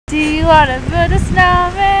wanna build a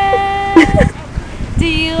snowman? Do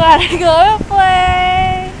you wanna go and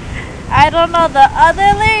play? I don't know the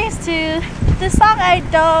other lyrics to the song. I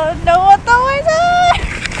don't know what the words are.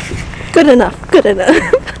 Good enough, good enough.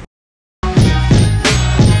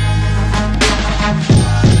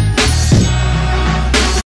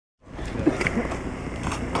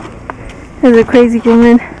 There's a crazy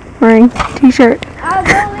woman wearing a t-shirt. I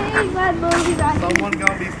believe, I believe, I believe. Someone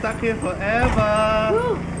gonna be stuck here forever.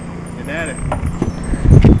 Woo. You at it.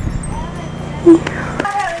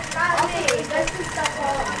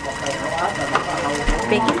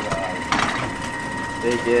 Bacon.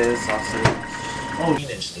 Bacon, sausage. Oh, 1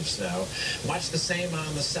 inch of snow. Much the same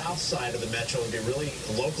on the south side of the metro. Would be really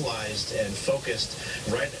localized and focused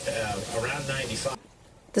right around 95.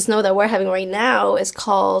 The snow that we're having right now is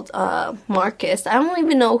called Marcus. I don't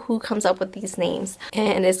even know who comes up with these names.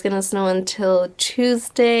 And it's gonna snow until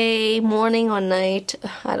Tuesday morning or night.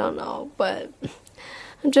 I don't know, but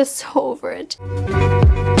I'm just so over it.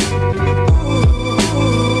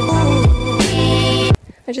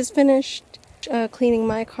 I just finished cleaning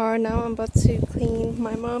my car. Now I'm about to clean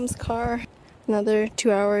my mom's car. Another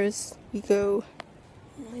 2 hours we go.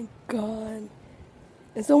 Oh my god.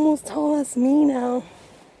 It's almost tall as me now.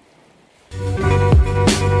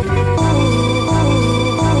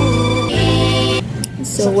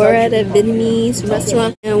 So we're at a Vietnamese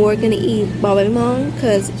restaurant and we're gonna eat barbecue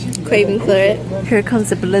because craving for it. Here comes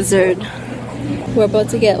the blizzard. We're about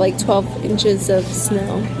to get like 12 inches of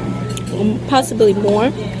snow, possibly more,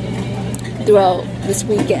 throughout this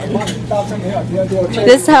weekend.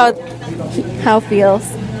 This is how it feels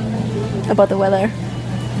about the weather. I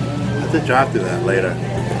have to drive through that later.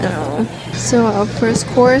 Oh. So our first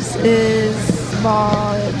course is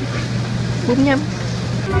bom yum.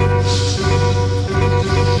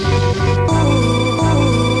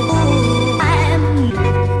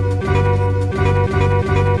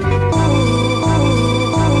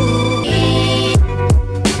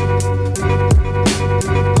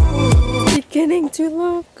 Beginning to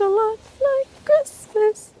look a lot like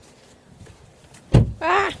Christmas.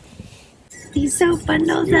 Ah! He's so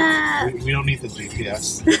bundled up. We don't need the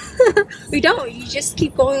GPS. We don't. You just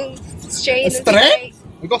keep going straight and Straight?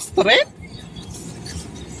 We go straight?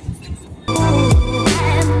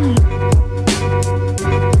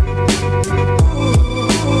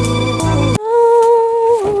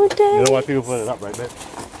 Oh, You know why people put it up, right, babe?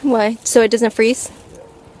 why? So it doesn't freeze?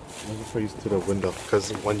 It doesn't freeze to the window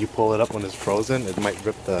because when you pull it up when it's frozen, it might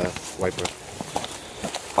rip the wiper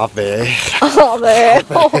off there. Oh, there.